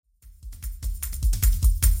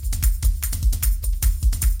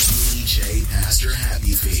Pastor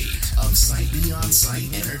Happy Feet of Sight Beyond Sight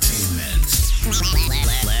Entertainment.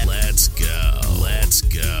 Let's go. Let's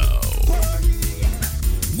go.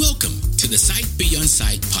 Welcome to the Sight Beyond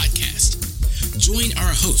Sight podcast. Join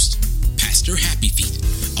our host, Pastor Happy Feet,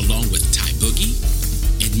 along with Ty Boogie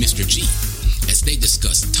and Mr. G, as they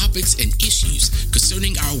discuss topics and issues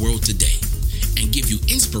concerning our world today and give you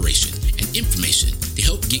inspiration and information to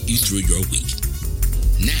help get you through your week.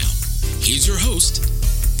 Now, here's your host,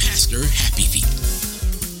 Pastor Happy Feet.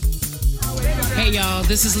 Hey y'all,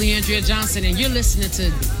 this is Leandria Johnson and you're listening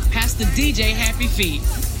to Pastor DJ Happy Feet.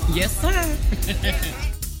 Yes, sir.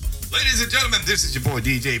 Ladies and gentlemen, this is your boy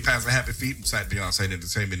DJ Pastor Happy Feet from Sight Beyond Sight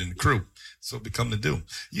Entertainment and the crew. So we come to do.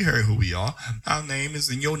 You heard who we are. Our name is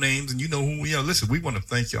in your names and you know who we are. Listen, we want to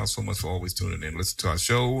thank y'all so much for always tuning in, listening to our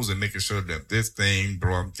shows and making sure that this thing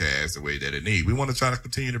broadcasts the way that it needs. We want to try to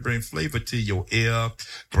continue to bring flavor to your ear,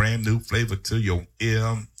 brand new flavor to your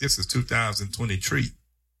ear. This is 2023.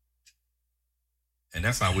 And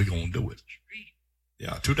that's how we're going to do it.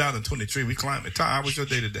 Yeah, 2023, we climbing. Ty, how was your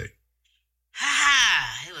day today?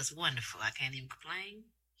 It was wonderful. I can't even complain.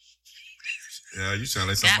 Yeah, you sound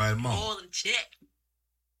like somebody's mom. All in check.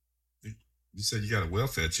 You said you got a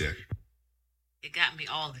welfare check. It got me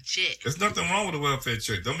all the check. There's nothing wrong with a welfare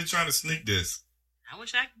check. Don't be trying to sneak this. I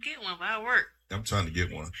wish I could get one, but I work. I'm trying to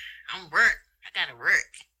get one. I'm work. I gotta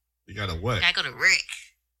work. You gotta what? I gotta go to work.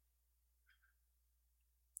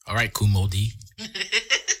 All right, Kumo D.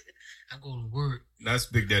 I go to work. That's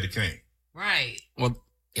Big Daddy Kane. Right. Well,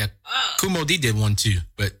 yeah, Kumo D did one too,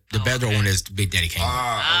 but the better one is the Big Daddy Kane.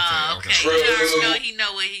 Okay. He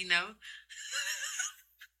know what he know.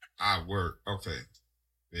 I work. Okay,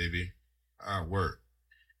 baby. I work.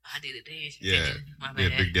 I did a dance. Yeah. My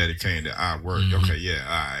bad. Yeah, Big Daddy Kane. I work. Mm-hmm. Okay, yeah,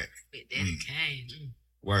 all right. Big Daddy Kane.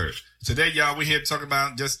 Word. Today, y'all, we're here to talk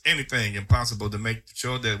about just anything impossible to make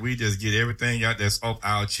sure that we just get everything out that's off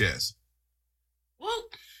our chest. Woo.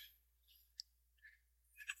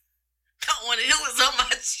 Don't want to hear what's on my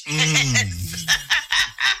chest.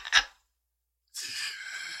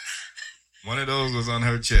 One of those was on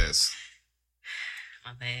her chest.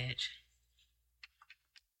 My badge.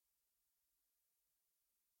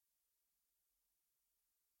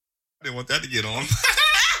 I didn't want that to get on.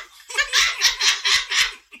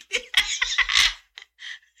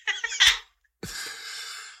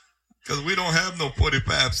 Because we don't have no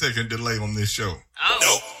 45-second delay on this show. Oh.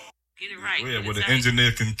 Nope. Get it right. Yeah, where the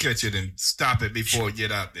engineer can catch it and stop it before it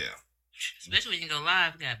get out there. Especially when you go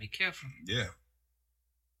live, you got to be careful. Yeah.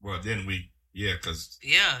 Well, then because...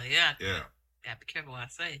 Yeah. Got to be careful what I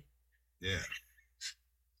say. Yeah.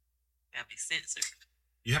 Got to be censored.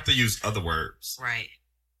 You have to use other words. Right.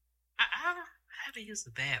 I haven't used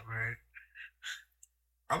a bad word.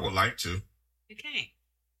 I would like to. You can't.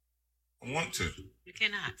 I want to. You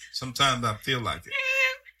cannot. Sometimes I feel like it.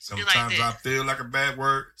 Sometimes I feel like a bad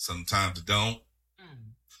word. Sometimes I don't.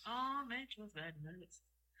 Oh, man, you was bad nuts.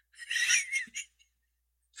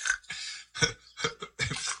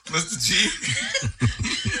 Mr. G.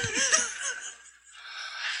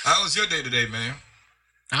 How was your day today, man?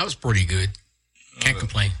 I was pretty good. Can't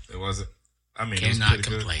complain. It wasn't. I mean, cannot it was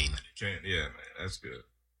complain. Yeah, man, that's good.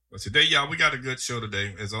 But today, y'all, we got a good show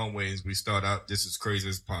today. As always, we start out just as crazy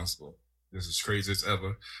as possible. This is crazy as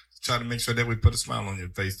ever. Try to make sure that we put a smile on your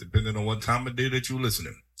face, depending on what time of day that you're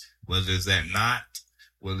listening. Whether it's at night,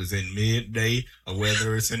 whether it's in midday, or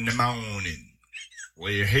whether it's in the morning.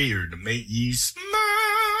 We're here to make you smile.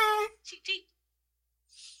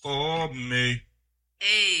 For me.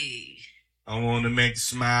 Hey. I want to make you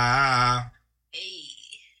smile. Hey.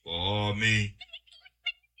 For me.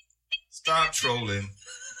 Stop trolling.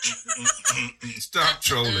 Stop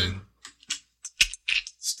trolling.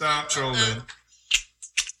 Stop trolling.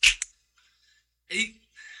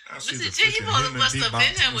 Listen, G, you supposed to bust up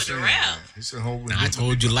in there with the rap. I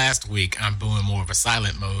told you last week I'm doing more of a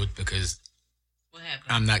silent mode because what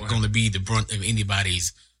happened? I'm not going to be the brunt of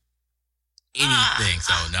anybody's anything.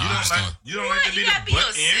 So no, I'm just going. You don't like to be the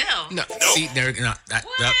butt end? No, see there. No,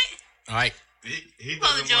 what? All right. He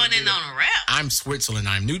supposed to join in on a rap. I'm Switzerland.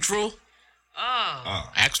 I'm neutral.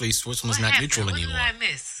 Oh. Actually, Switzerland's not neutral anymore. What did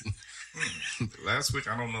I miss? Last week,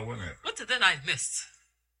 I don't know what happened. What did I miss?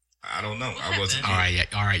 I don't know. What I wasn't here.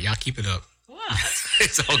 All right, y'all keep it up. What?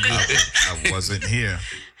 It's all good. I wasn't here.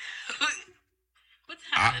 What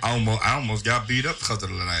happened? I almost got beat up because of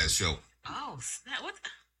the last show. Oh, snap. What?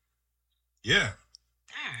 Yeah.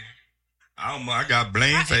 Darn. I got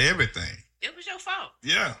blamed for everything. It was your fault.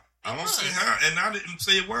 Yeah. I don't see her, and I didn't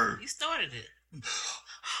say a word. You started it.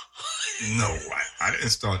 No, I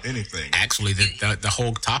didn't start anything. Actually, the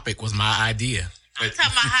whole topic was my idea. I'm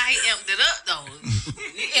talking about how he amped it up, though.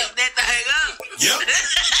 He amped that thing up. Yep.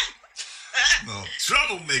 No,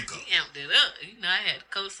 troublemaker. He amped it up. You know, I had to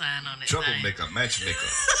co-sign on that Troublemaker, matchmaker.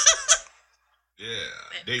 Yeah,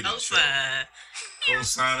 dating show. Co-sign.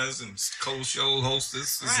 Co-signers and co-show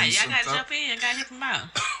hostesses. Right, y'all got to jump in. Got to hit them out.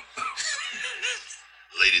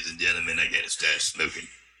 Ladies and gentlemen, I got to start smoking.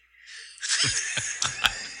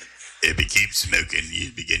 If you keep smoking,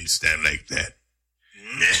 you begin to sound like that.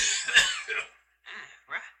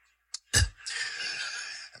 Right.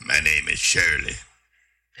 My name is Shirley.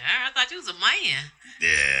 I thought you was a man.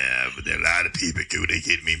 Yeah, but there are a lot of people who they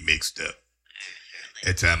get me mixed up.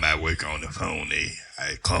 Every time I work on the phone,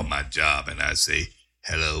 I call my job and I say,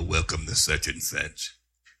 "Hello, welcome to such and such,"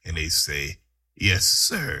 and they say, "Yes,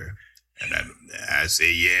 sir," and I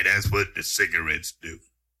say, "Yeah, that's what the cigarettes do."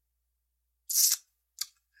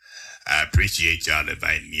 I appreciate y'all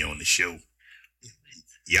inviting me on the show.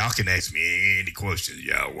 Y'all can ask me any questions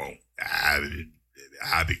y'all want.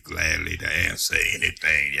 I'll be gladly to answer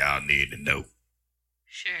anything y'all need to know.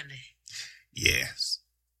 Shirley. Yes.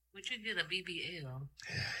 Would you get a BBL?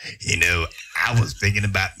 You know, I was thinking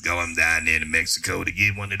about going down there to Mexico to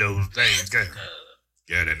get one of those things, girl.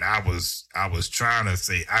 And I was trying to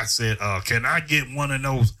say, I said, can I get one of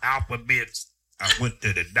those alphabets? I went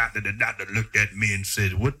to the doctor looked at me and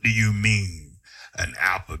said, "What do you mean, an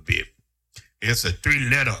alphabet?" It's a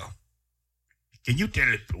 3-letter. Can you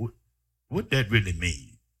tell it what that really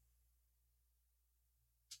means?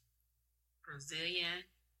 Brazilian.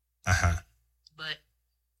 Uh-huh. But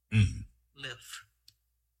lift.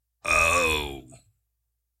 Oh.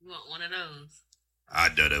 You want one of those? I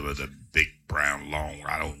thought it was a big brown long,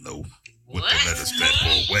 I don't know what What? the letters stand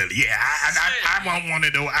for. Well, yeah, I want one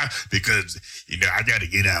of those because, you know, I got to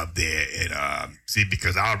get out there and see,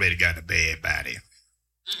 because I already got a bad body.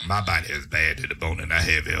 My body is bad to the bone, and I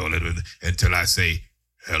have it all until I say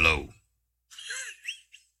hello.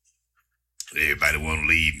 Everybody want to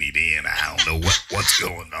leave me then. I don't know what's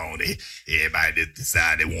going on. Everybody just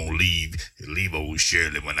decide they won't leave old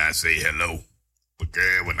Shirley when I say hello. But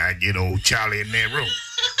girl, when I get old Charlie in that room.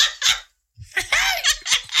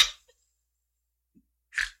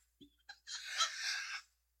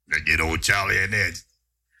 I get old Charlie in there,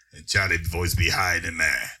 and Charlie's voice be higher than mine.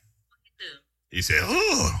 He said,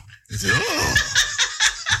 "Oh." He said, "Oh."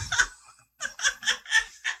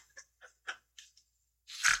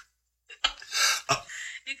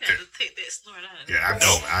 You got to take that snort out of there. Yeah, I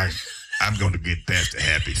know. I'm going to get past the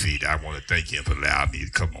Happy Feet. I want to thank him for allowing me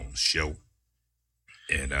to come on the show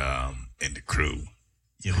and the crew.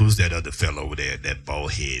 You know, who's that other fellow over there? That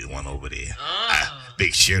bald head one over there.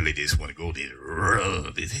 Big Shirley just want to go there and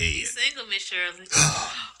rub his head. You single, Miss Shirley.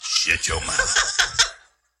 Shut your mouth.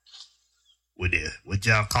 What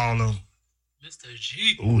y'all call him? Mr.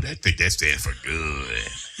 G. Ooh, I think that stands for good.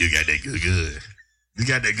 You got that good. You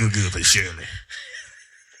got that good for Shirley.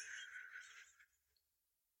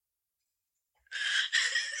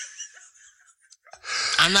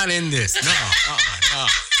 I'm not in this. No.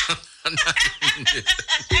 I'm not in this.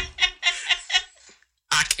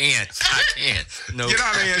 I can't. No. Get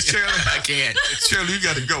out of here, Shirley. I can't. Shirley, you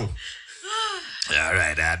got to go. All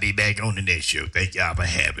right, I'll be back on the next show. Thank y'all for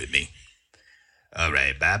having me. All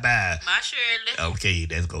right, bye-bye. My Shirley. Okay,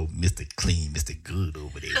 let's go Mr. Clean, Mr. Good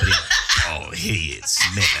over there. Big bald head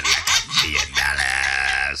smelling like $1 million.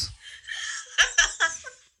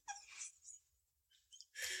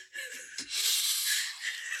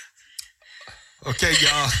 Okay,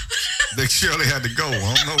 y'all. Big Shirley had to go.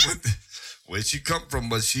 I don't know where she come from,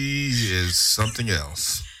 but she is something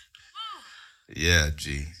else. Yeah,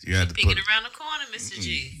 G. You had to Peeking put around the corner, Mr.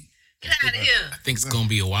 G. Get out of here. I think it's going to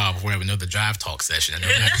be a while before we have another Jive Talk session. I know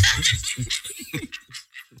that.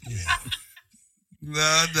 Yeah.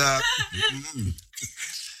 Nah.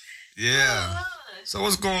 Yeah. Oh, So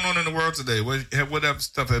what's going on in the world today? What other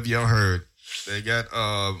stuff have y'all heard? They got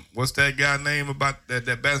what's that guy name about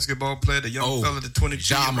that basketball player, the young fella, the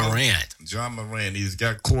 22 Ja Morant. Ja Morant. He's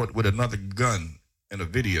got caught with another gun in a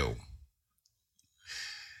video.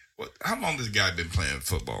 How long has this guy been playing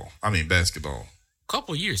basketball?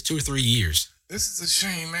 Couple years, 2 or 3 years. This is a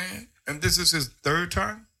shame, man. And this is his third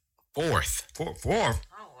time? Fourth. Fourth. Oh, wow.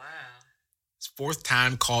 His fourth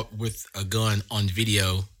time caught with a gun on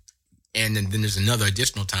video. And then there's another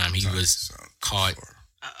additional time he was caught.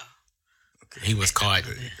 He was caught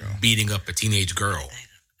beating up a teenage girl.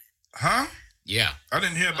 Huh? Yeah. I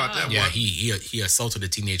didn't hear about that. Yeah, he assaulted a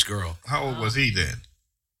teenage girl. How old was he then?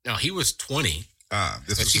 No, he was 20.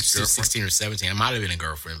 This was she's his 16 or 17. I might have been a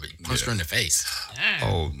girlfriend, but he punched her in the face.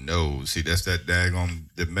 Oh, no. See, that's that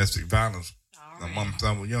daggone domestic violence among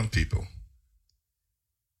some young people.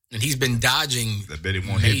 And he's been dodging. I bet he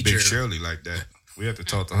won't hit Big Shirley like that. We have to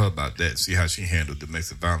talk to her about that, see how she handled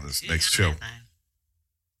domestic violence next show.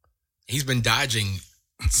 He's been dodging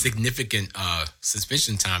significant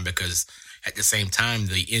suspension time because at the same time,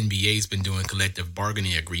 the NBA's been doing collective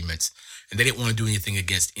bargaining agreements, and they didn't want to do anything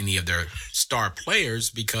against any of their star players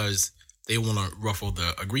because they want to ruffle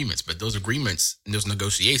the agreements. But those agreements and those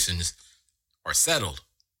negotiations are settled.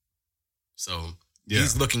 So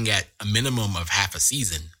he's looking at a minimum of half a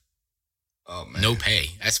season. Oh, man. No pay.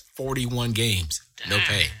 That's 41 games. No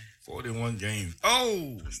pay. 41 games.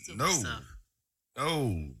 Oh, no.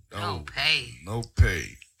 No pay. No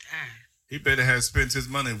pay. Darn. He better have spent his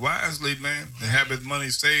money wisely, man, and have his money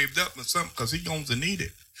saved up or something, because he's going to need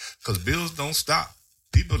it. Because bills don't stop.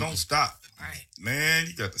 People don't stop. Right. Man,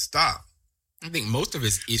 you got to stop. I think most of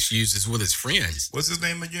his issues is with his friends. What's his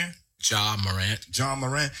name again? John Morant.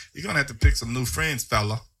 You're going to have to pick some new friends,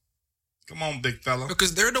 fella. Come on, big fella.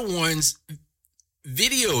 Because they're the ones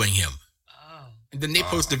videoing him. Oh. And then they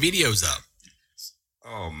post the videos up.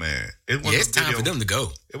 Oh, man. It's time for them to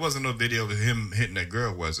go. It wasn't no video of him hitting that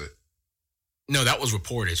girl, was it? No, that was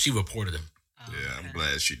reported. She reported him. Oh, yeah, okay. I'm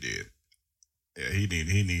glad she did. Yeah, he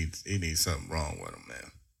needs something wrong with him,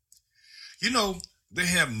 man. You know, there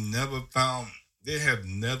have never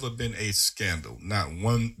been a scandal, not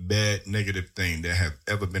one bad negative thing that have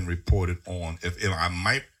ever been reported on. If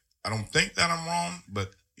I don't think that I'm wrong,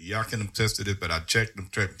 but y'all can attest to this, but I checked them.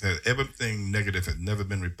 Everything negative has never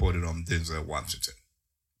been reported on Denzel Washington.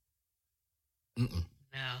 Mm-mm.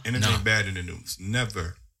 No. Anything bad in the news.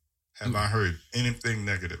 Never have I heard anything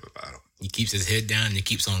negative about him. He keeps his head down and he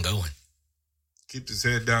keeps on going. Keeps his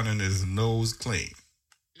head down and his nose clean.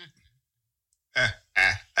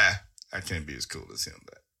 I can't be as cool as him,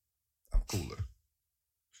 but I'm cooler.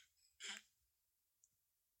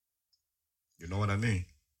 You know what I mean?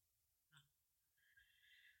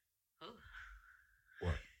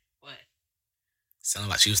 What? Sounded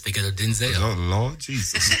like she was thinking of Denzel. Oh, Lord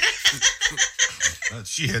Jesus.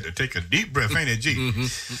 She had to take a deep breath, ain't it, G? Mm-hmm.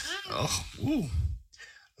 Oh, ooh.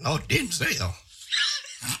 Lord Denzel.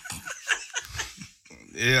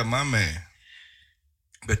 Yeah, my man.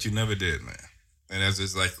 But you never did, man. And that's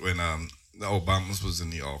just like when the Obamas was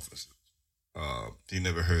in the office. He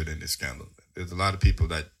never heard any scandal. There's a lot of people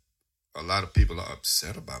are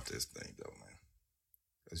upset about this thing, though, man.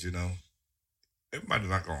 Because, you know, everybody's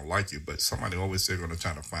not going to like you, but somebody always they're going to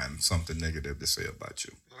try to find something negative to say about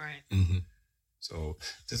you. Right. Mm-hmm. So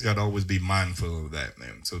just got to always be mindful of that,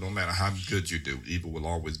 man. So no matter how good you do, evil will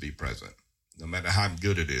always be present. No matter how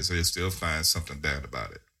good it is, they'll still find something bad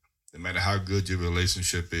about it. No matter how good your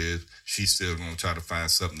relationship is, she's still going to try to find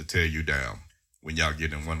something to tear you down when y'all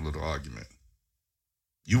get in one little argument.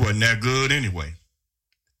 You wasn't that good anyway.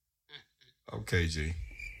 Okay, G.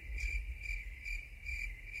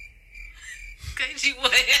 Okay, G,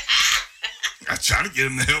 what? I tried to get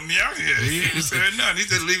him to help me out here. He ain't said nothing. He's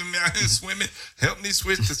just leaving me out here swimming. Help me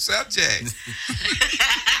switch the subject.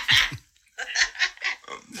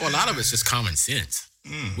 Well, a lot of it's just common sense.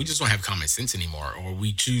 We just don't have common sense anymore, or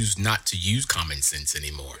we choose not to use common sense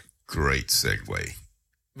anymore. Great segue.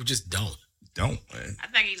 We just don't. Don't, man. I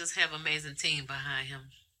think he just have an amazing team behind him.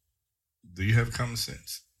 Do you have common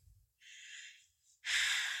sense?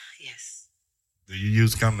 Yes. Do you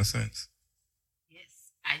use common sense?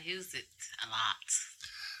 Yes. I use it a lot.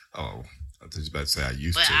 Oh, I was about to say I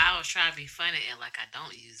used but to. But I always try to be funny and like I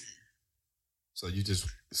don't use it. So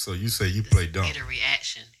you say you play dumb. Get a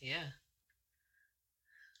reaction, yeah.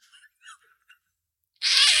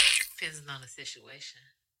 Depends on the situation.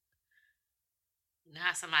 You know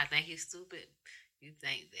how somebody think he's stupid? You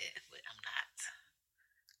think that, but I'm not.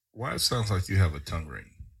 Why it sounds like you have a tongue ring?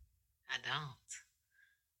 I don't.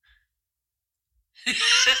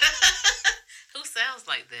 Who sounds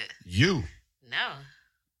like that? You. No.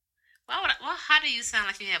 How do you sound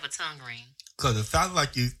like you have a tongue ring? Because it sounds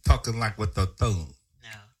like you talking like with the tongue. No.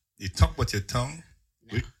 You talk with your tongue?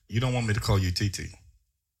 No. You don't want me to call you TT?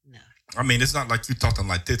 No. I mean, it's not like you talking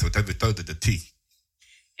like this with every third of the T.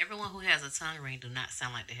 Everyone who has a tongue ring do not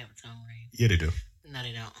sound like they have a tongue ring. Yeah, they do. No,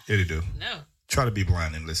 they don't. Yeah, they do. No. Try to be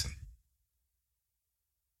blind and listen.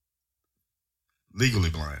 Legally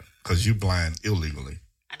blind, because you blind illegally.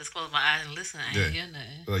 I just close my eyes and listen. I ain't hear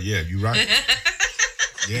nothing. Well, yeah, you right.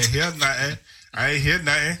 You ain't hear nothing. I ain't hear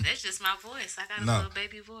nothing. That's just my voice. I got a little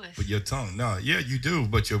baby voice. But your tongue, no. Yeah, you do,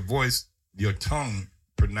 but your voice, your tongue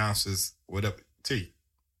pronounces whatever. T.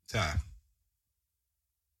 Ty.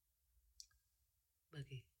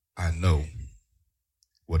 Boogie. I know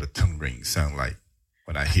what a tongue ring sound like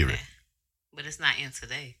when I hear it. But it's not in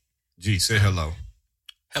today. G, say hello.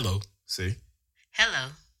 Hello. See? Hello.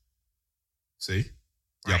 See?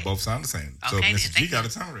 Y'all Right. both sound the same. So Okay, Mr. then, G got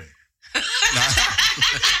thank a tongue ring.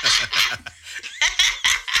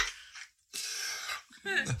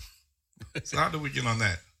 So how do we get on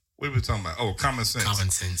that? What were we talking about? Oh, common sense. Common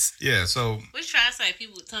sense. Yeah, so We try to say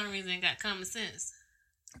people with tongue rings ain't got common sense.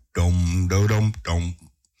 dum do dum dum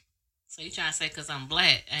So you trying to say because I'm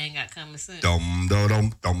black, I ain't got common sense. dum do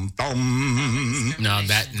dum dum dum. No,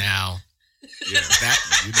 that now. Yeah, That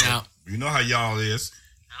now. you know how y'all is.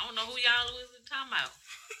 I don't know who y'all was talking about.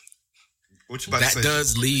 What you about That to say?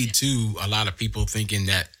 does lead to a lot of people thinking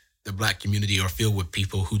that the black community are filled with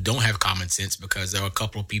people who don't have common sense, because there are a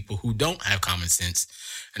couple of people who don't have common sense,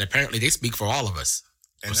 and apparently they speak for all of us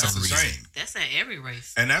And for that's some the reason. same. That's at every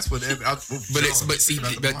race. And that's what.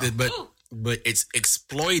 But it's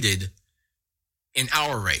exploited in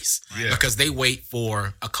our race, Yeah. because they wait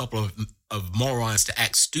for a couple of morons to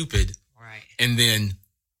act stupid, Right. and then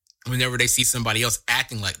whenever they see somebody else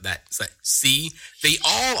acting like that, it's like, see, they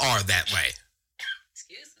all are that way.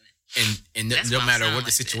 Excuse me. And That's no why I matter sound what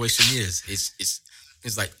the like that. situation is,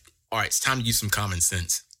 it's like, all right, it's time to use some common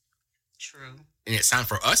sense, True. and it's time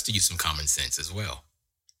for us to use some common sense as well.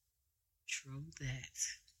 True that.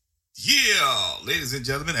 Yeah, ladies and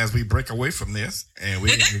gentlemen, as we break away from this and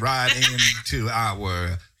we ride into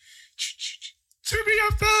our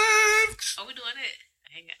trivia facts. Are we doing it?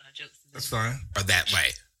 I ain't got no jokes to do. That's fine. Or that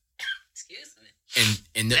way, Excuse me.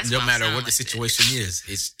 and That's no why I matter sound what the like that. situation is,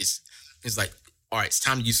 it's like, all right, it's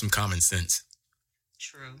time to use some common sense,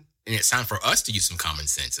 True. and it's time for us to use some common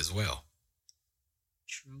sense as well.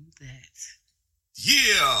 True that.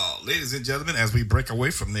 Yeah, ladies and gentlemen, as we break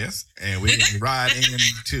away from this and we ride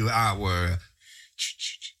into our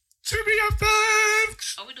trivia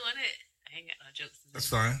facts. Are we doing it? I ain't got no jokes to do. That's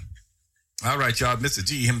fine. All right, y'all. Mr.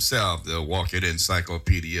 G himself, the walking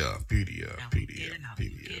encyclopedia.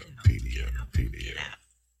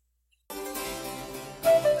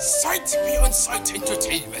 Sight Beyond Sight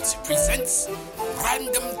Entertainment presents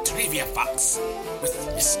Random Trivia Facts with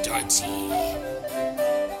Mr. G.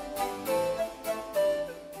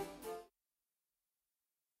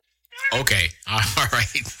 Okay, all right.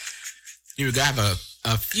 Here we got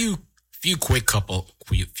a few quick couple.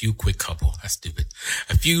 That's stupid.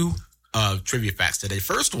 A few trivia facts today.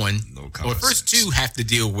 First one, No or common first sense. two, have to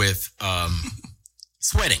deal with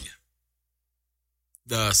sweating.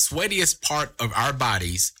 The sweatiest part of our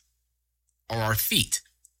bodies are our feet.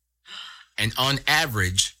 And on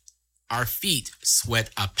average, our feet sweat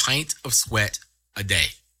a pint of sweat a day,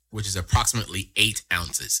 which is approximately 8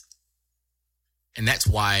 ounces. And that's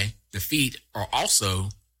why the feet are also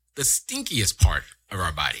the stinkiest part of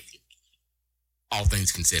our body, all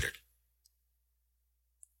things considered.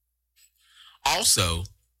 Also,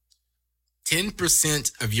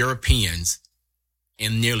 10% of Europeans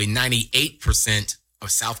and nearly 98%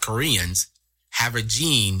 of South Koreans have a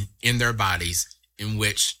gene in their bodies in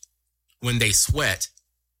which, when they sweat,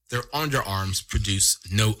 their underarms produce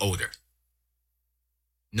no odor.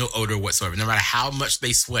 No odor whatsoever. No matter how much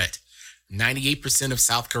they sweat, 98% of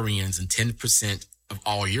South Koreans and 10% of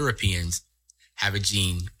all Europeans have a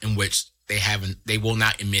gene in which they will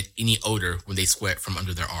not emit any odor when they sweat from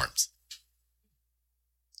under their arms.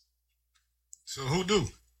 So who do?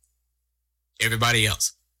 Everybody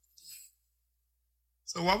else.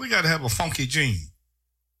 So why we got to have a funky gene?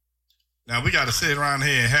 Now we got to sit around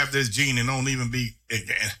here and have this gene and don't even be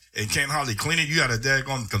and can't hardly clean it. You got to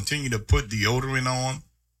daggone continue to put deodorant on.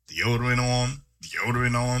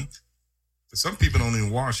 But some people don't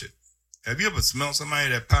even wash it. Have you ever smelled somebody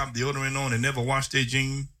that popped deodorant on and never washed their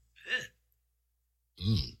gene?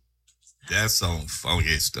 That's some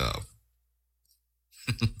funky stuff.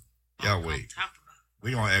 Y'all wait.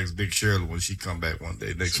 We gonna ask Big Shirley when she come back one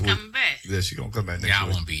day next She week. coming back. Yeah, she gonna come back next Yeah, I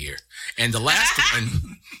week. won't be here. And the last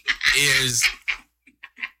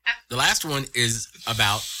one is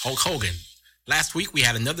about Hulk Hogan. Last week we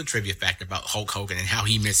had another trivia fact about Hulk Hogan and how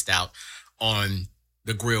he missed out on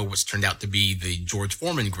the grill, which turned out to be the George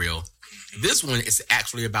Foreman grill. This one is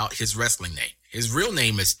actually about his wrestling name. His real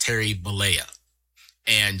name is Terry Bollea.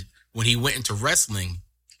 And when he went into wrestling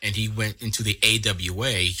and he went into the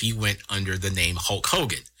AWA, he went under the name Hulk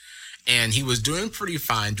Hogan. And he was doing pretty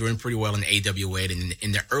fine, doing pretty well in AWA. And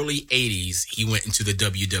in the early 80s, he went into the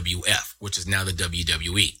WWF, which is now the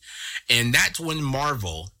WWE. And that's when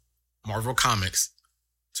Marvel Comics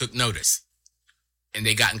took notice. And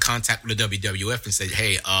they got in contact with the WWF and said,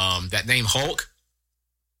 hey, that name Hulk,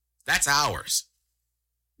 that's ours.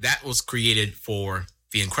 That was created for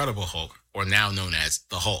the Incredible Hulk, or now known as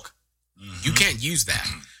the Hulk. Mm-hmm. You can't use that.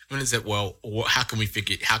 And they said, well, how can we fix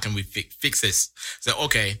it? How can we fix this? So,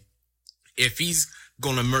 okay, if he's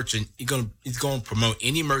going to promote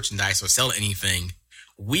any merchandise or sell anything,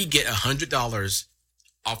 we get $100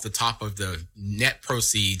 off the top of the net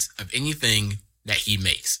proceeds of anything that he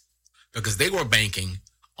makes, because they were banking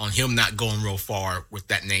on him not going real far with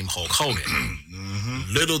that name Hulk Hogan.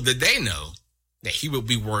 Mm-hmm. Little did they know that he would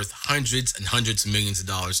be worth hundreds and hundreds of millions of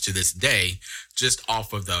dollars to this day just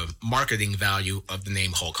off of the marketing value of the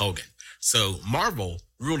name Hulk Hogan. So Marvel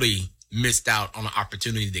really missed out on an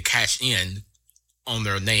opportunity to cash in on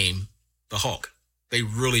their name, the Hulk. They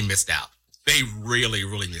really missed out. They really,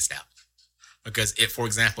 really missed out. Because if, for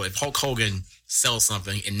example, if Hulk Hogan sells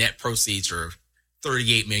something and net proceeds are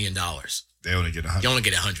 $38 million, they only get 100. You only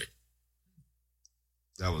get 100.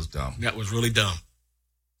 That was dumb. That was really dumb.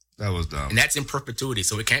 That was dumb. And that's in perpetuity,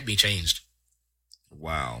 so it can't be changed.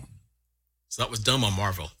 Wow. So that was dumb on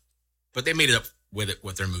Marvel. But they made it up with it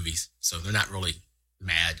with their movies. So they're not really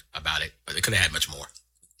mad about it, but they could have had much more.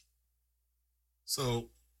 So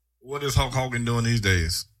what is Hulk Hogan doing these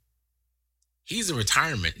days? He's in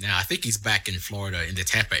retirement now. I think he's back in Florida in the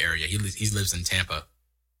Tampa area. He lives in Tampa.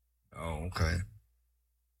 Oh, okay.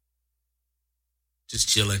 Just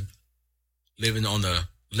chilling. Living on the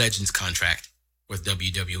Legends contract with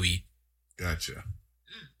WWE. Gotcha.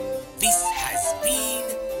 This has been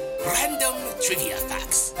Random Trivia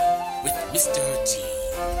Facts with Mr. G.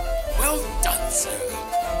 Well done, sir.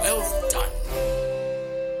 Well done.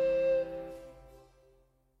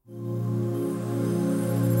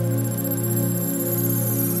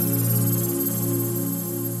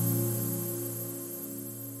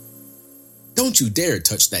 Don't you dare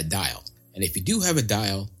touch that dial. And if you do have a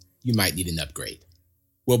dial, you might need an upgrade.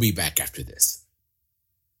 We'll be back after this.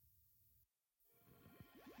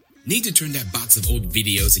 Need to turn that box of old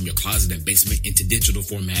videos in your closet and basement into digital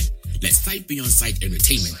format? Let Sight Beyond Sight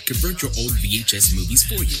Entertainment convert your old VHS movies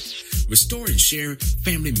for you. Restore and share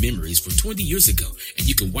family memories from 20 years ago, and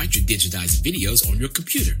you can watch your digitized videos on your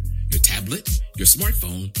computer, your tablet, your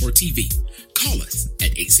smartphone, or TV. Call us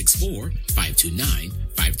at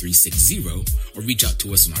 864-529-5360 or reach out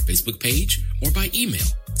to us on our Facebook page or by email,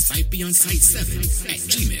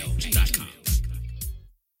 sightbeyondsight7@gmail.com.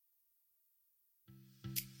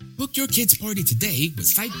 Book your kids' party today with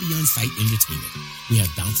Sight Beyond Sight Entertainment. We have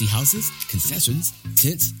bouncy houses, concessions,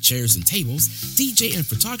 tents, chairs, and tables, DJ and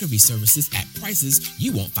photography services at prices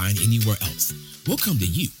you won't find anywhere else. We'll come to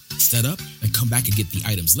you, set up, and come back and get the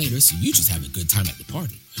items later so you just have a good time at the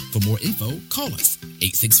party. For more info, call us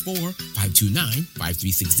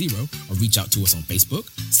 864-529-5360 or reach out to us on Facebook,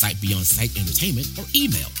 Sight Beyond Sight Entertainment, or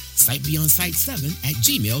email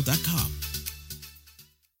sightbeyondsight7@gmail.com.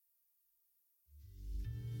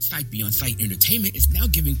 Sight Beyond Sight Entertainment is now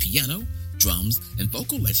giving piano, drums, and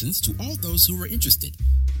vocal lessons to all those who are interested.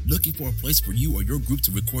 Looking for a place for you or your group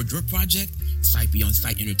to record your project? Sight Beyond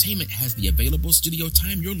Sight Entertainment has the available studio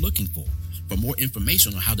time you're looking for. For more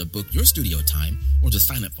information on how to book your studio time or to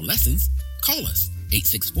sign up for lessons, call us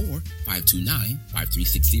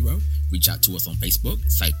 864-529-5360. Reach out to us on Facebook,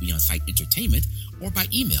 Sight Beyond Sight Entertainment, or by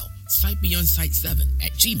email,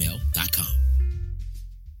 sightbeyondsight7@gmail.com.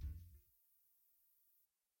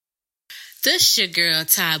 This your girl,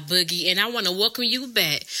 Ty Boogie, and I want to welcome you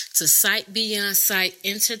back to Sight Beyond Sight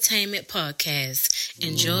Entertainment Podcast.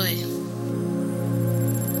 Enjoy.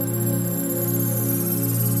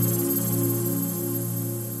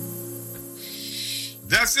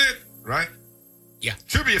 That's it, right? Yeah.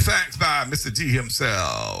 Trivia facts by Mr. G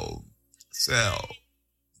himself.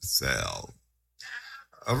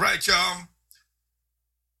 All right, y'all.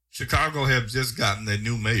 Chicago have just gotten their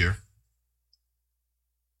new mayor.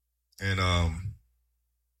 And I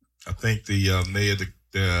think the mayor,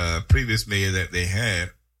 the previous mayor that they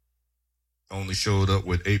had only showed up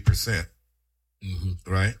with 8%. Mm-hmm.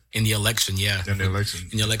 Right? In the election, yeah. In the election.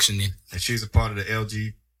 And she's a part of the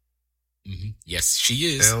LG. Mm-hmm. Yes,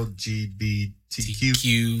 she is.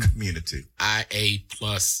 LGBTQ community. IA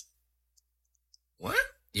plus. What?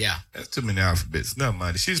 Yeah. That's too many alphabets. Never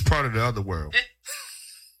mind. She's part of the other world.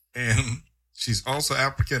 And she's also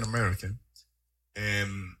African American.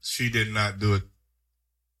 And she did not do it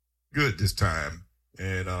good this time.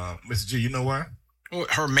 And Mr. G, you know why? Well,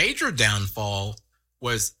 her major downfall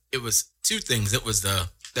was two things. It was the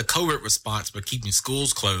COVID response for keeping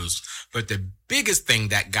schools closed. But the biggest thing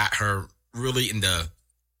that got her really in the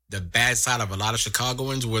bad side of a lot of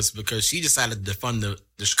Chicagoans was because she decided to fund the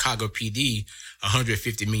Chicago PD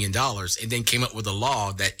 $150 million and then came up with a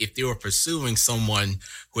law that if they were pursuing someone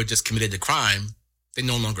who had just committed a crime, they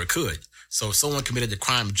no longer could. So if someone committed the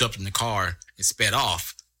crime, jumped in the car, and sped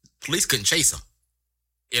off, police couldn't chase them.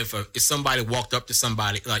 If somebody walked up to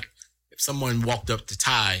somebody, like if someone walked up to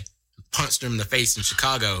Ty, punched him in the face in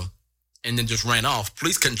Chicago, and then just ran off,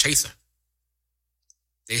 police couldn't chase her.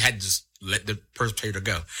 They had to just let the perpetrator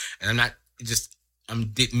go. And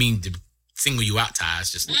didn't mean to single you out, Ty.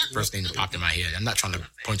 It's just the first thing that popped in my head. I'm not trying to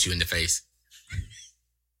punch you in the face.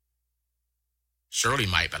 Shirley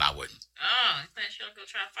might, but I wouldn't. Oh, I thought she'll go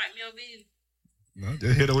try to fight me over you. No,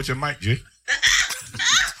 just hit her with your mic, G.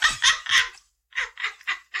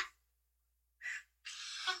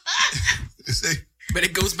 But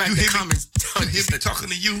it goes back to comments. You hear me talking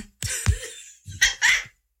to you?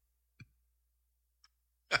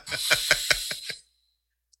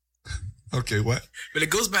 Okay, what? But it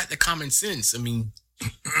goes back to common sense. I mean,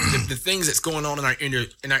 the things that's going on in our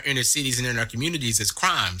inner cities and in our communities is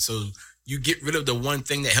crime. So you get rid of the one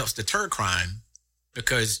thing that helps deter crime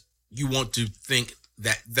because you want to think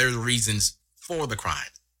that they're the reasons for the crime.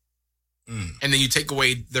 And then you take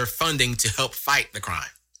away their funding to help fight the crime.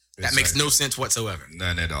 That makes no sense whatsoever.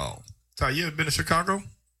 None at all. Ty, you ever been to Chicago? No,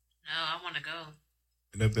 I want to go.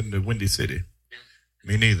 You never been to Windy City? No.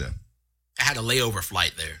 Me neither. I had a layover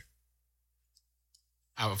flight there.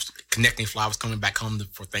 I was connecting flight. I was coming back home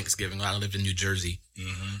for Thanksgiving. I lived in New Jersey.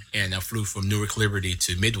 Mm-hmm. And I flew from Newark Liberty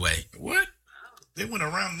to Midway. What? They went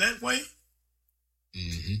around that way?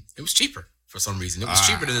 Mm-hmm. It was cheaper for some reason. It was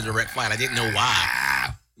cheaper than the direct flight. I didn't know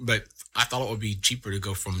why. But I thought it would be cheaper to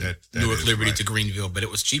go from Newark Liberty to Greenville. But it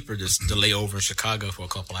was cheaper to lay over in Chicago for a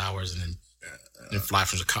couple hours and then fly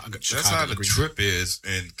from Chicago. That's how the trip is.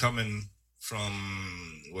 And coming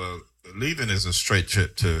from, leaving is a straight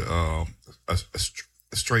trip to a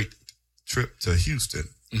straight trip to Houston.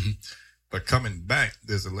 Mm-hmm. But coming back,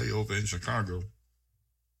 there's a layover in Chicago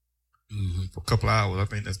for a couple of hours. I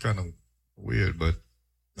think that's kind of weird, but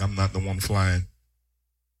I'm not the one flying.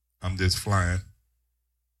 I'm just flying.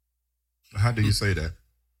 How do you say that?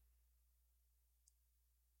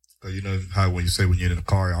 You know how when you say when you're in a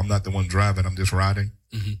car, I'm not the one driving, I'm just riding?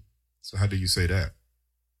 Mm-hmm. So how do you say that?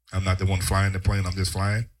 I'm not the one flying the plane, I'm just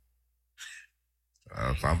flying?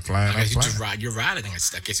 If I'm flying, I'm flying. You're riding. I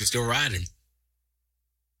guess you're still riding.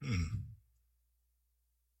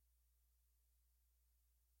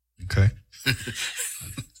 Okay.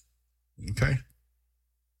 Okay.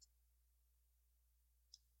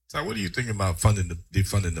 So what do you think about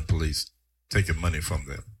defunding the police, taking money from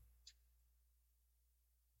them?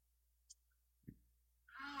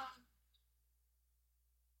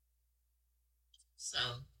 So,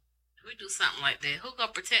 if we do something like that, who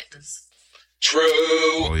gonna protect us? True.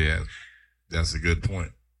 Oh, yeah. That's a good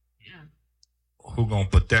point. Yeah. Who gonna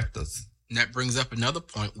protect us? And that brings up another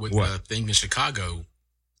point with the thing in Chicago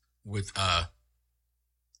with what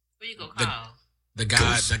you gonna call? The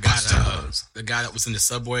guy that was in the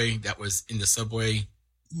subway,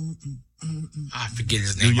 I forget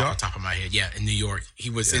his name off the top of my head. Yeah, in New York.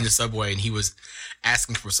 He was in the subway and he was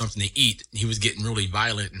asking for something to eat. He was getting really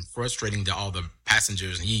violent and frustrating to all the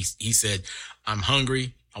passengers. And he said, I'm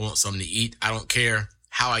hungry. I want something to eat. I don't care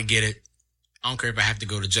how I get it. I don't care if I have to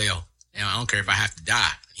go to jail. And I don't care if I have to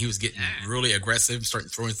die. He was getting really aggressive, starting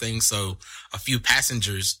throwing things. So a few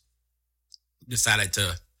passengers decided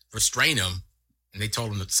to restrain him. And they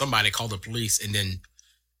told him that somebody called the police. And then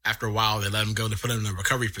after a while, they let him go to put him in a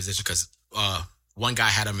recovery position because one guy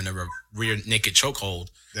had him in a rear naked chokehold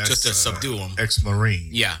just to subdue him. Ex-Marine.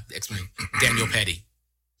 Yeah, ex-Marine. Daniel Penny.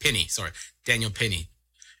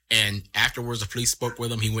 And afterwards, the police spoke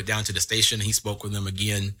with him. He went down to the station. He spoke with them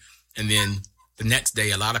again. And then the next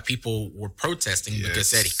day, a lot of people were protesting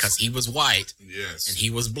because he was white and he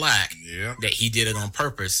was black, that he did it on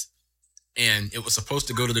purpose. And it was supposed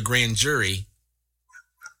to go to the grand jury.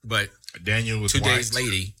 But Daniel was 2 days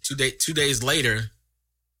later. 2 days later,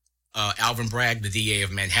 Alvin Bragg, the DA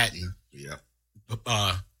of Manhattan,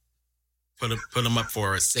 put him up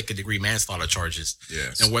for second-degree manslaughter charges.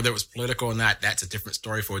 Yes. And whether it was political or not, that's a different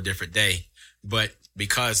story for a different day. But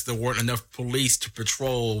because there weren't enough police to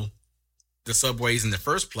patrol the subways in the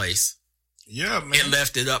first place, it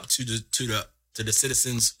left it up to the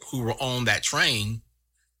citizens who were on that train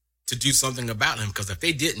to do something about him. Because if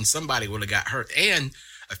they didn't, somebody would have got hurt. And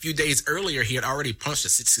a few days earlier, he had already punched a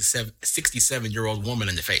 67-year-old woman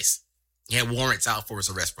in the face. He had warrants out for his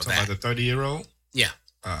arrest for that. About the 30-year-old? Yeah.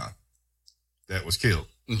 That was killed.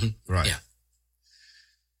 Mm-hmm. Right. Yeah.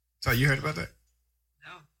 So you heard about that?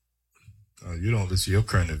 No. You don't listen to your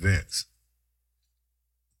current events.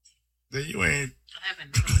 Then you ain't. I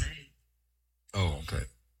haven't known that. Oh, okay.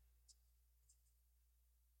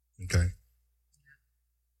 Okay.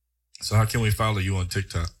 So how can we follow you on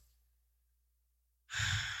TikTok?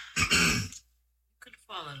 You could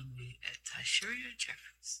follow me at Tashuria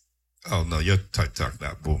Jeffries. Oh, no, your TikTok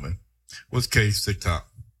not booming. What's K's TikTok?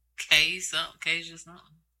 K's something. K's just something.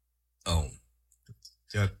 Oh.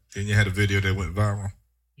 Yeah, then you had a video that went viral?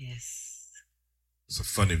 Yes. It's a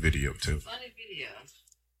funny video, too. Funny video.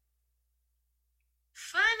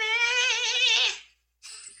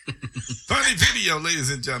 Funny video, ladies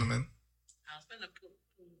and gentlemen. I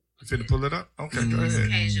was finna pull it up? Okay, go ahead.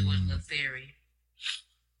 Kasia with a little fairy.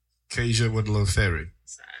 Kasia with a little fairy.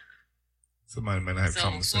 Sorry. Somebody might not have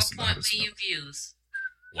common sense. 4 million views.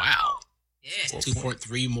 Wow. Yes.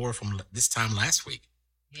 2.3 more from this time last week.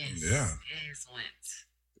 Yes. Yeah. Yes, went.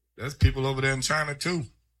 There's people over there in China, too.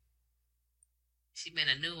 She made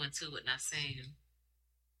a new one, too, with Nassim.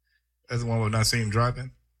 That's the one with Nassim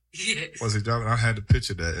driving? Yes. Was he driving? I had to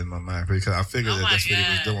picture that in my mind because I figured that that's what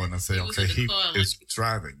he was doing. I said, okay, he is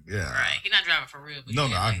driving. Yeah. Right. He's not driving for real. But No,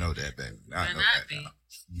 I know that, baby. I know that now.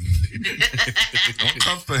 Don't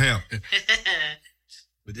come for him.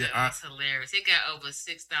 But yeah, that's hilarious. It got over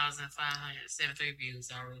 6,573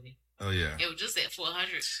 views already. Oh, yeah. It was just at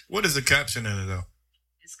 400. What is the caption in it, though?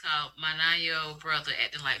 It's called My 9-Year-Old Brother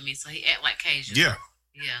Acting Like Me. So he act like Kasia. Yeah.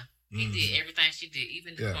 Yeah. He did everything she did,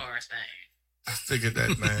 even the car thing. I figured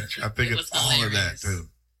that, man. I figured all of that, too.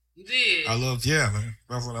 You did. I love, man.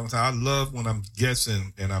 That's what I'm saying. I love when I'm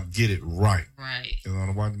guessing and I get it right. Right. You know,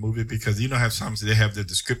 I watch the movie because you know how sometimes they have the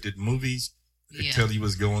descripted movies. They tell you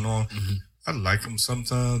what's going on. Mm-hmm. I like them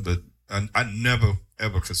sometimes, but I never,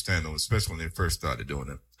 ever could stand them, especially when they first started doing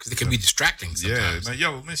it. Because it can be distracting sometimes.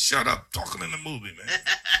 Yeah, man, shut up talking in the movie, man.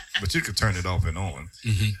 But you could turn it off and on.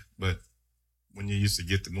 Mm-hmm. But when you used to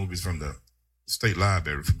get the movies from the State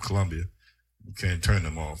Library from Columbia, you can't turn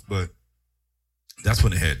them off. But that's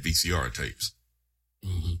when they had VCR tapes.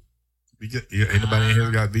 Mm-hmm. Anybody in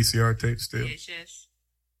here got VCR tapes still? Yes.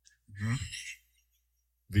 Mm-hmm.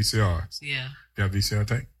 VCRs. Yeah. You got VCR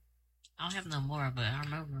tape? I don't have no more, but I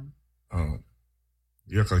remember them. Oh.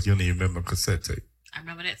 Yeah, because you don't even remember cassette tape. I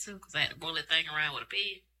remember that too, because I had to roll that thing around with a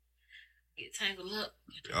pin. Get tangled up.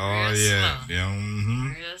 Oh, real yeah. Slow. Yeah.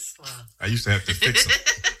 Mm-hmm. Real slow. I used to have to fix them.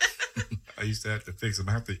 I used to have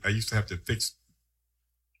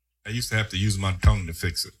to use my tongue to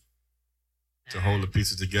fix it. To hold the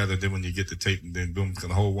pieces together. Then when you get the tape, and then boom, you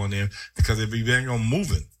can hold one in. Because if you ain't gonna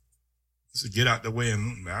moving. So get out the way.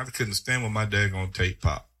 And I couldn't stand when my dad gonna tape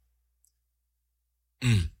pop.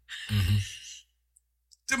 Mm-hmm.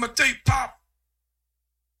 Did my tape pop?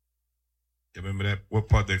 You remember that? What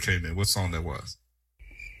part that came in? What song that was?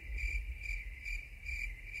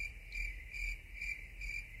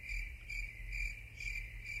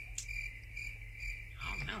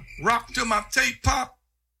 I don't know. Rock till my tape pop.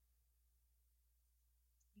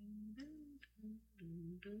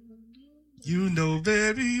 You know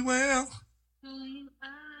very well. Who you are.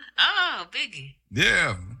 Oh, Biggie.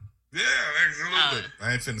 Yeah. Yeah, absolutely.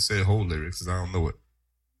 I ain't finna say the whole lyrics because I don't know it.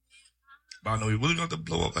 But I know we're really going to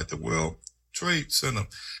blow up like the World Trade Center.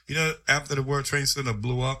 You know, after the World Trade Center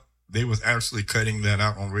blew up, they was actually cutting that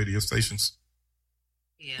out on radio stations.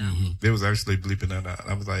 Yeah. Mm-hmm. They was actually bleeping that out.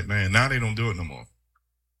 I was like, man, now they don't do it no more.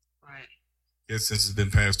 Right. Yeah, since it's been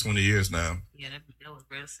past 20 years now. Yeah, that was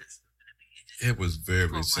real sensitive. It was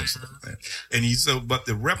very sensitive, man. And but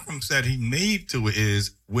the reference that he made to it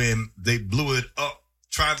is when they blew it up,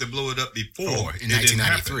 tried to blow it up before. In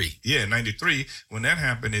 1993. Yeah, 93. When that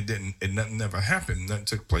happened, nothing never happened. Nothing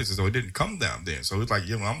took place. So it didn't come down then. So it's like,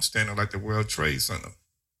 I'm standing like the World Trade Center.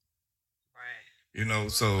 Right. You know,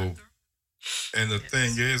 so, and the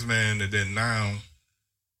thing is, man, that then now,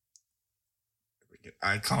 the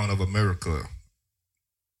icon of America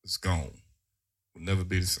is gone. Will never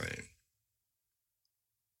be the same.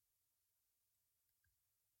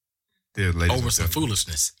 Over some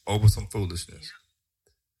foolishness. Over some foolishness. Yeah.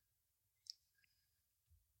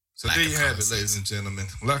 So there you have it, ladies and gentlemen.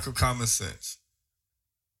 Lack of common sense.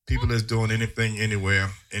 People that's doing anything, anywhere,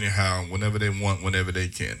 anyhow, whenever they want, whenever they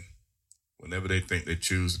can. Whenever they think they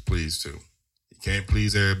choose to please to. You can't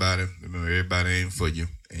please everybody. Remember, everybody ain't for you,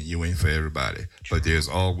 and you ain't for everybody. True. But there's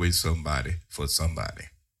always somebody for somebody.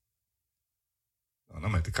 Oh, I'm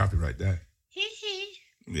going to have to copyright that.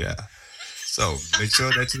 Yeah. So make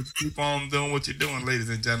sure that you keep on doing what you're doing, ladies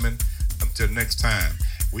and gentlemen. Until next time,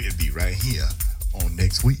 we'll be right here on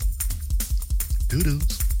next week. Doo-doos.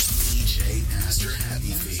 DJ Pastor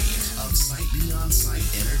Happy Feet of Sight Beyond Sight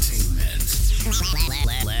Entertainment.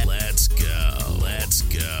 Let's go. Let's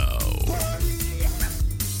go.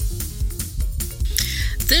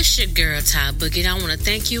 This your girl, Ty Boogie. I want to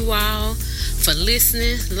thank you all for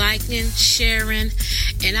listening, liking, sharing,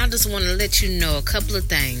 and I just want to let you know a couple of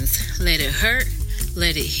things. Let it hurt,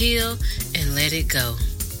 let it heal, and let it go.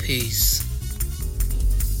 Peace.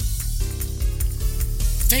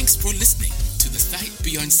 Thanks for listening to the Sight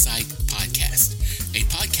Beyond Sight podcast, a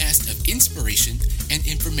podcast of inspiration and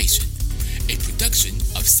information, a production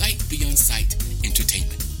of Sight Beyond Sight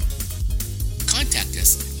Entertainment. contact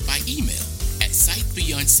us by email at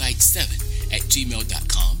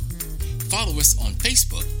sightbeyondsight7@gmail.com. Follow us on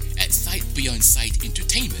Facebook at Sight Beyond Sight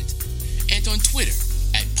Entertainment and on Twitter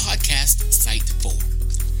at Podcast Sight 4.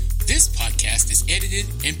 This podcast is edited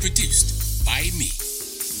and produced by me,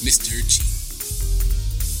 Mr. G.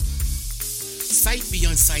 Sight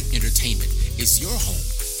Beyond Sight Entertainment is your home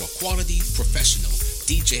for quality, professional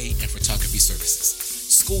DJ and photography services.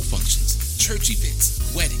 School functions, church events,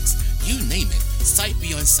 weddings, you name it, Sight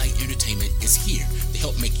Beyond Sight Entertainment is here to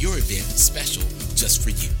help make your event special just for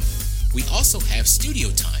you. We also have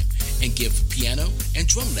studio time and give piano and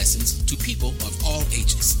drum lessons to people of all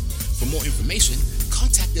ages. For more information,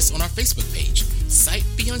 contact us on our Facebook page, Sight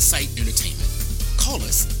Beyond Sight Entertainment. Call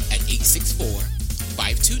us at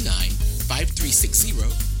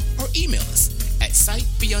 864-529-5360 or email us at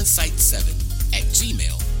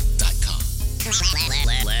sightbeyondsight7@gmail.com.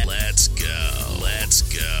 Let's go. Let's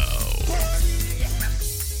go.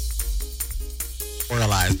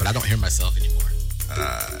 Moralized, but I don't hear myself anymore.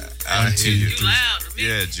 I hear you. You loud to me.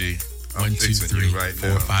 Yeah, G. I'm 1, 2, fixing 3, you right 4,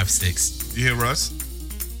 now. 5, 6. You hear Russ?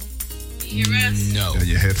 You hear us? No. And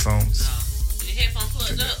your headphones? Your headphones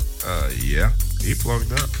plugged up. Yeah. He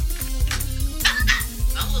plugged up.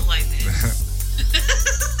 Don't look like that.